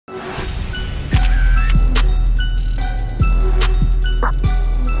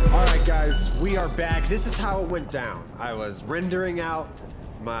We are back. This is how it went down. I was rendering out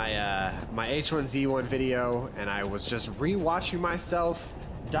my my H1Z1 video, and I was just rewatching myself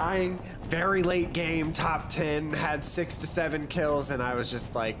dying. Very late game, top 10, had 6 to 7 kills, and I was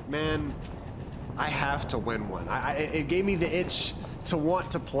just like, man, I have to win one. It gave me the itch to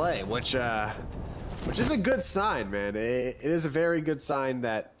want to play, which is a good sign, man. It is a very good sign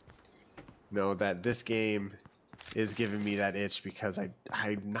that, you know, that this game is giving me that itch, because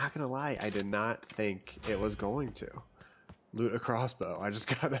I'm not gonna lie, I did not think it was going to loot a crossbow. I just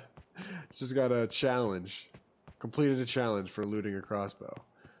got a challenge, completed a challenge for looting a crossbow.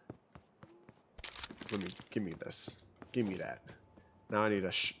 Give me this, give me that. Now I need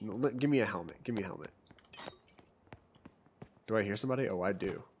give me a helmet, give me a helmet. Do I hear somebody? Oh, I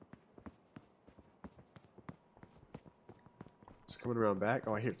do. It's coming around back.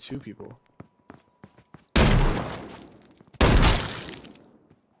 Oh, I hear 2 people.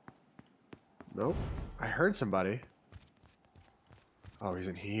 Nope. I heard somebody. Oh, he's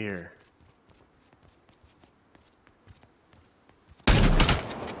in here.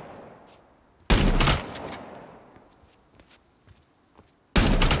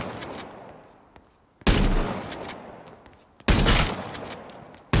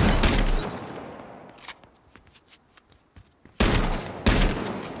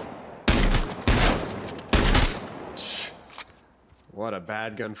 What a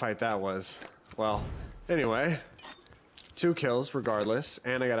bad gunfight that was. Well, anyway, 2 kills regardless,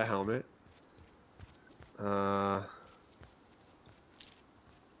 and I got a helmet. Let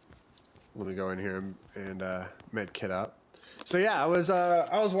me go in here and med kit up. So yeah, I was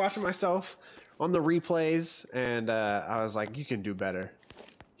watching myself on the replays, and I was like, you can do better.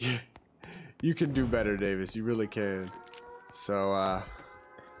 You can do better, Davis. You really can. So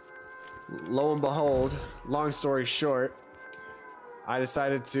lo and behold, long story short, I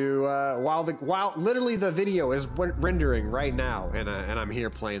decided to while literally the video is rendering right now, and I'm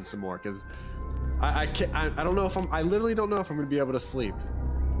here playing some more, because I don't know if I literally don't know if I'm gonna be able to sleep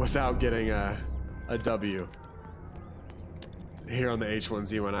without getting a W here on the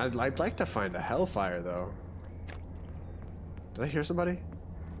H1Z1. I'd like to find a Hellfire though. Did I hear somebody?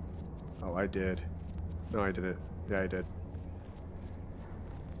 Oh, I did. No, I didn't. Yeah, I did.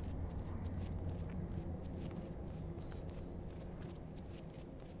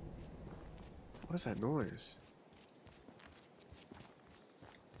 What is that noise?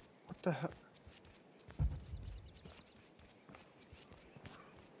 What the hell?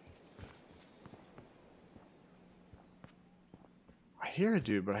 I hear a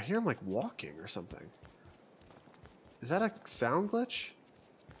dude, but I hear him like walking or something. Is that a sound glitch?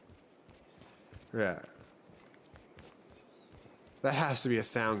 Yeah. That has to be a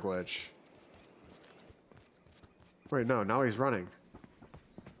sound glitch. Wait, no, now he's running.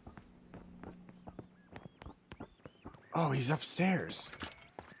 Oh, he's upstairs.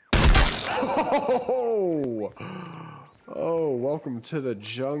 Oh, oh, welcome to the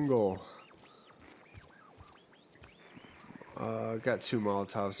jungle. Got 2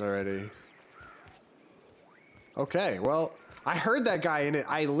 Molotovs already. Okay, well, I heard that guy in it.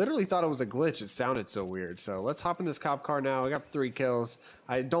 I literally thought it was a glitch. It sounded so weird. So let's hop in this cop car now. I got 3 kills.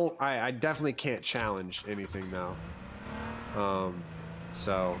 I definitely can't challenge anything now.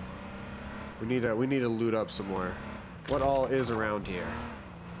 So we need to loot up some more. What all is around here?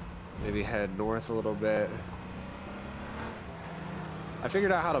 Maybe head north a little bit. I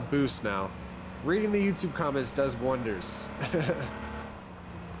figured out how to boost now. Reading the YouTube comments does wonders.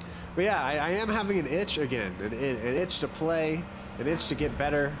 But yeah, I am having an itch again. An itch to play, an itch to get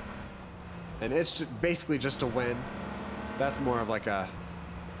better, an itch to basically just to win. That's more of like a...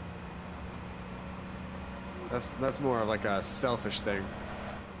 That's more of like a selfish thing.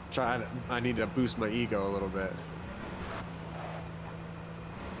 I need to boost my ego a little bit.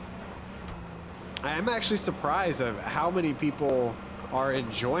 I am actually surprised of how many people are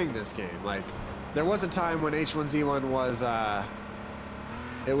enjoying this game. Like, there was a time when H1Z1 was,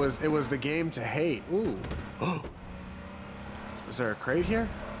 it was the game to hate. Ooh. Was there a crate here?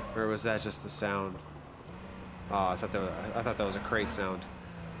 Or was that just the sound? Oh, I thought that was a crate sound.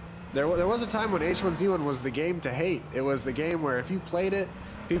 There was a time when H1Z1 was the game to hate. It was the game where if you played it,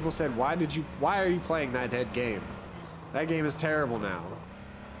 people said, why are you playing that dead game? That game is terrible now.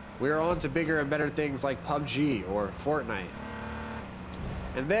 We're on to bigger and better things like PUBG or Fortnite.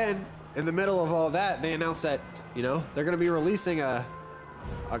 And then, in the middle of all that, they announced that, you know, they're going to be releasing a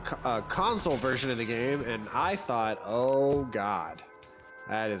console version of the game, and I thought, oh god,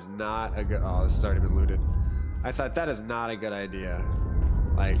 that is not a good... Oh, this has already been looted. I thought that is not a good idea.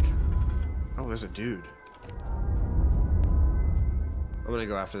 Like, oh, there's a dude. I'm going to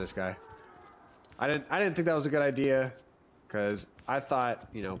go after this guy. I didn't think that was a good idea, because I thought,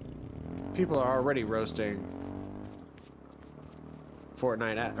 you know, people are already roasting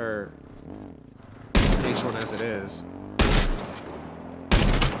Fortnite or H1 as it is.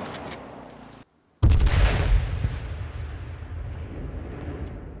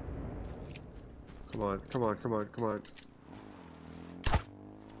 Come on, come on, come on, come on.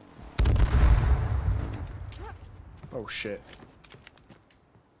 Oh shit.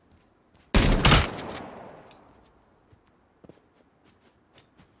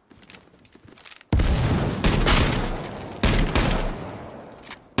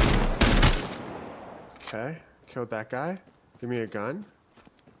 Okay, killed that guy. Give me a gun.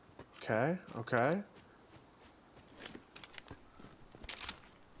 Okay, okay.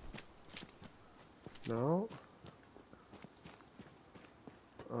 No.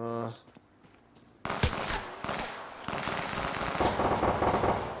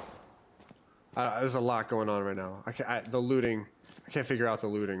 There's a lot going on right now. The looting. I can't figure out the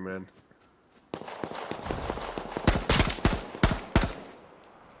looting, man.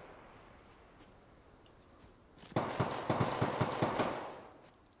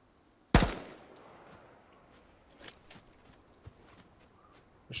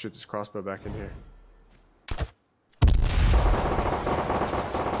 Let's shoot this crossbow back in here.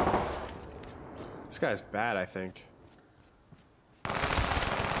 This guy's bad, I think.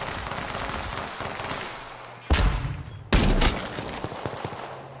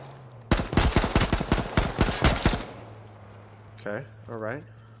 Okay, alright.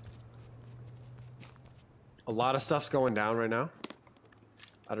 A lot of stuff's going down right now.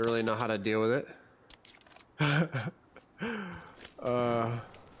 I don't really know how to deal with it.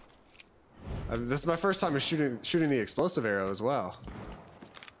 This is my first time shooting the explosive arrow as well.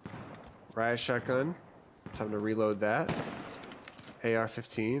 Riot shotgun. Time to reload that.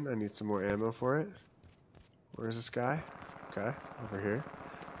 AR-15. I need some more ammo for it. Where's this guy? Okay, over here.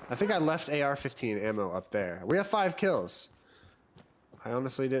 I think I left AR-15 ammo up there. We have 5 kills. I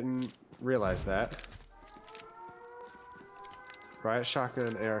honestly didn't realize that. Riot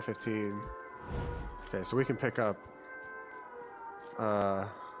shotgun, AR-15. Okay, so we can pick up a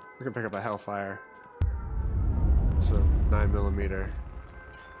Hellfire. It's a 9mm.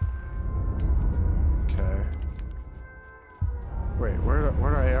 Okay. Wait, where'd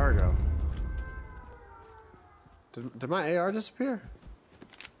our AR go? Did my AR disappear?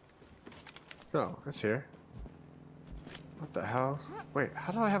 No, it's here. What the hell? Wait,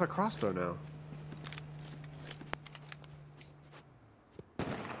 how do I have a crossbow now?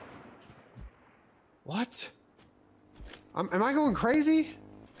 What? Am I going crazy?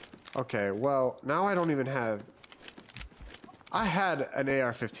 Okay, well, now I don't even have... I had an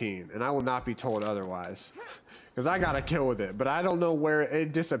AR-15, and I will not be told otherwise. Because I got a kill with it, but I don't know where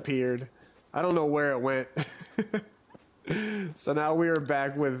it disappeared. I don't know where it went. So now we are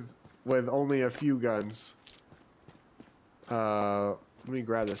back with only a few guns. Let me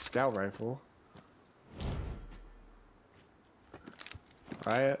grab the scout rifle.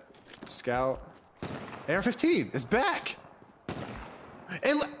 Riot, scout, AR-15 is back.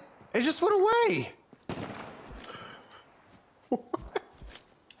 It just went away. What?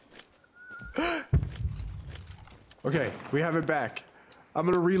 Okay, we have it back. I'm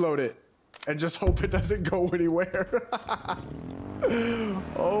gonna reload it and just hope it doesn't go anywhere.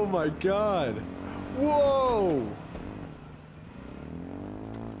 Oh my god. Whoa.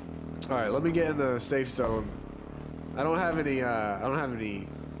 All right, let me get in the safe zone. I don't have any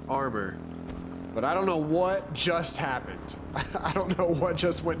armor, but I don't know what just happened. I don't know what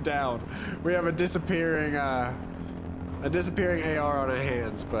just went down. We have a disappearing AR on our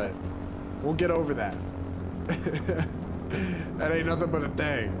hands, but we'll get over that. That ain't nothing but a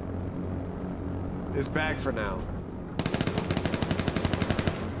thing. It's back for now.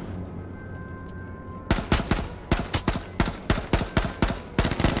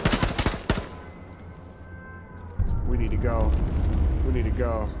 We need to go. We need to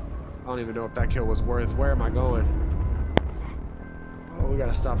go. I don't even know if that kill was worth. Where am I going? Oh, we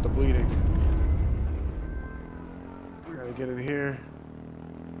gotta stop the bleeding. We gotta get in here.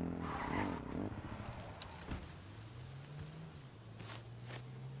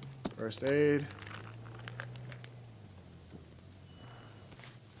 First aid.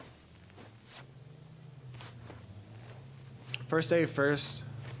 First aid first.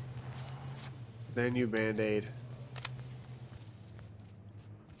 Then you band-aid.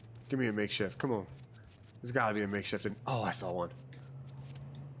 Give me a makeshift. Come on. There's gotta be a makeshift. Oh, I saw one.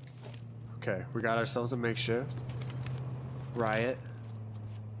 Okay, we got ourselves a makeshift. Riot.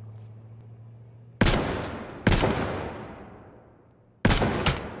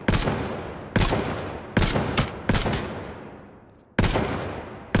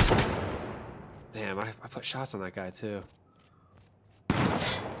 put shots on that guy too.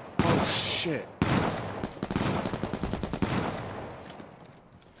 Oh shit.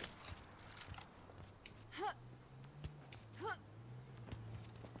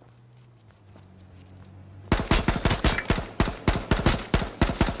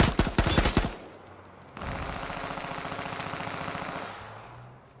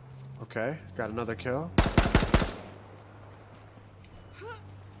 Okay, got another kill.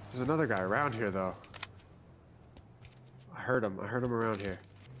 There's another guy around here though. I heard him around here.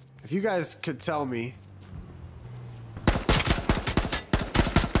 If you guys could tell me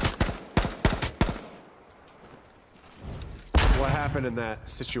what happened in that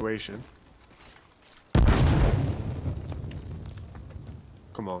situation.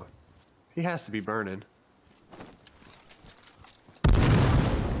 Come on. He has to be burning.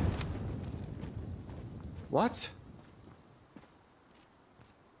 What?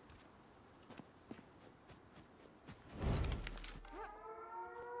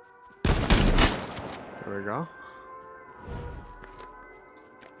 There we go.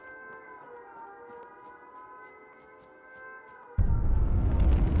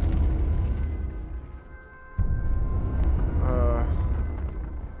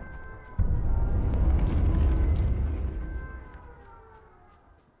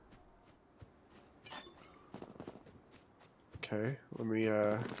 Okay, let me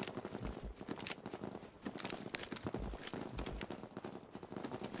okay,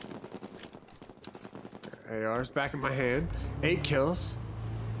 AR's back in my hand. 8 kills.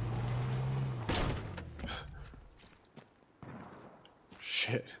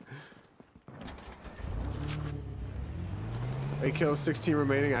 Shit. 8 kills, 16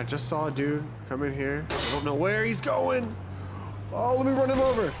 remaining. I just saw a dude come in here. I don't know where he's going. Oh, let me run him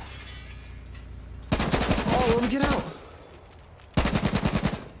over. Oh, let me get out.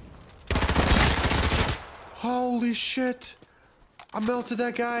 Holy shit. I melted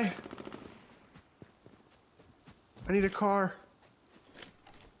that guy. I need a car.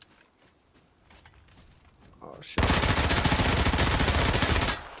 Oh shit.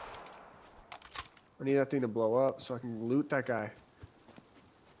 I need that thing to blow up so I can loot that guy.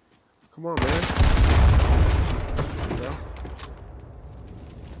 Come on, man. There we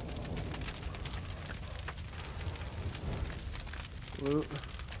go. Loot.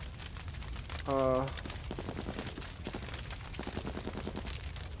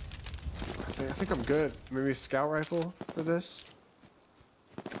 I think I'm good. Maybe a scout rifle for this.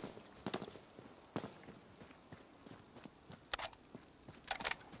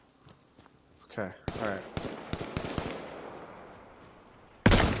 Okay, alright.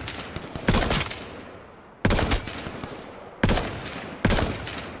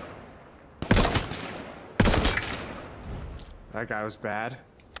 That guy was bad.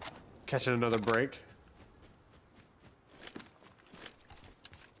 Catching another break.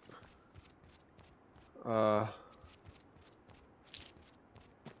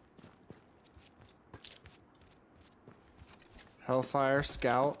 Hellfire,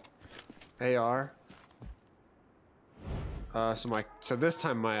 Scout, AR. So this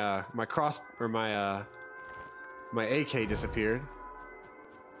time my my AK disappeared.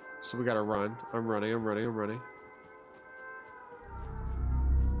 So we gotta run. I'm running.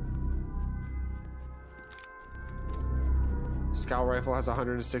 Scout rifle has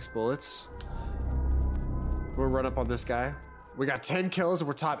 106 bullets. We'll run up on this guy. We got 10 kills and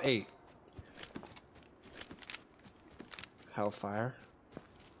we're top 8. Hellfire.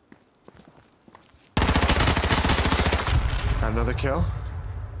 Got another kill.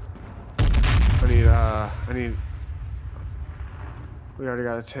 I need... We already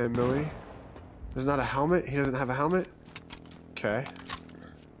got a 10 milli. There's not a helmet? He doesn't have a helmet? Okay.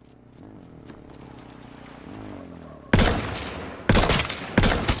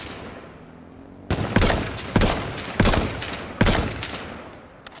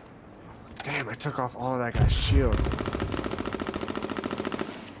 Damn, I took off all of that guy's shield.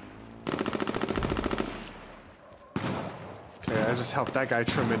 Okay, I just helped that guy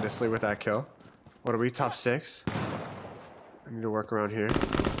tremendously with that kill. What are we, top 6? I need to work around here.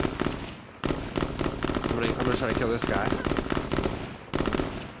 I'm gonna try to kill this guy.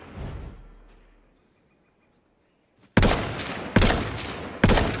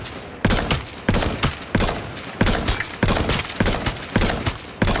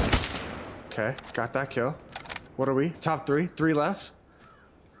 Okay, got that kill. What are we? Top 3? 3 left?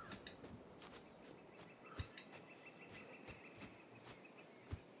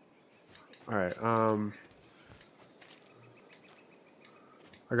 Alright,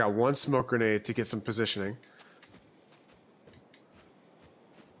 I got 1 smoke grenade to get some positioning.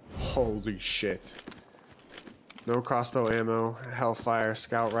 Holy shit. No crossbow ammo, Hellfire,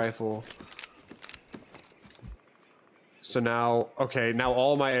 scout rifle. So now, okay, now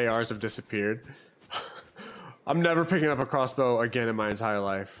all my ARs have disappeared. I'm never picking up a crossbow again in my entire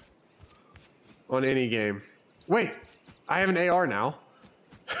life. On any game. Wait, I have an AR now.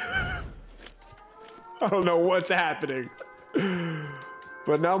 I don't know what's happening.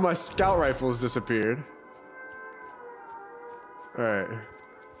 But now my scout rifle's disappeared. Alright.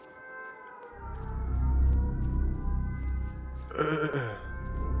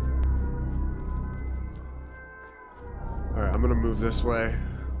 Alright, I'm gonna move this way.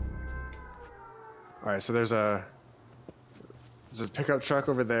 Alright, so there's a pickup truck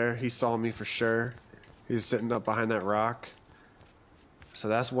over there. He saw me for sure. He's sitting up behind that rock. So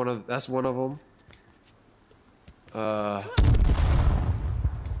that's one of them. A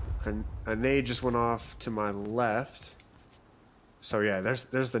nade just went off to my left. So yeah, there's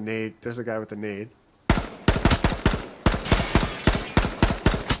the nade. There's the guy with the nade.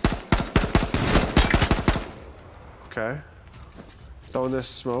 Okay. Throwing this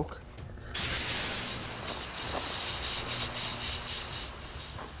smoke.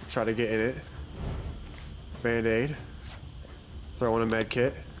 Try to get in it. Band-aid. Throwing a med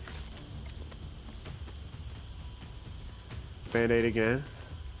kit. Band-aid again.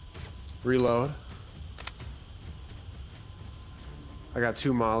 Reload. I got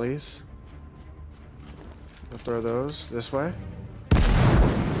 2 mollies. I'll throw those this way.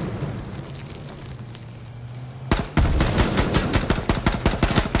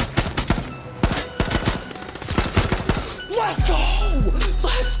 Let's go!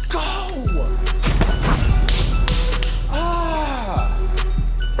 Let's go! Ah!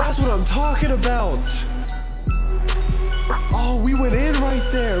 That's what I'm talking about! Oh, we went in right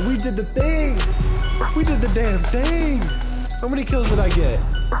there! We did the thing! We did the damn thing! How many kills did I get?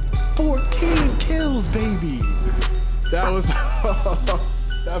 14 kills, baby! That was...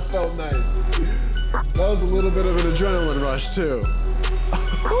 that felt nice. That was a little bit of an adrenaline rush, too.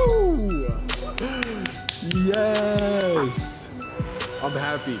 Yes! I'm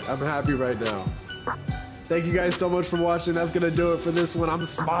happy. I'm happy right now. Thank you guys so much for watching. That's gonna do it for this one. I'm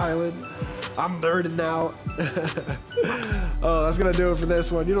smiling. I'm nerding out. Oh, that's gonna do it for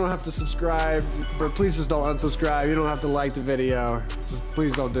this one. You don't have to subscribe, but please just don't unsubscribe. You don't have to like the video. Just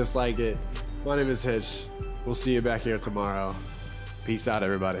please don't dislike it. My name is Hitch. We'll see you back here tomorrow. Peace out,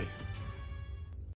 everybody.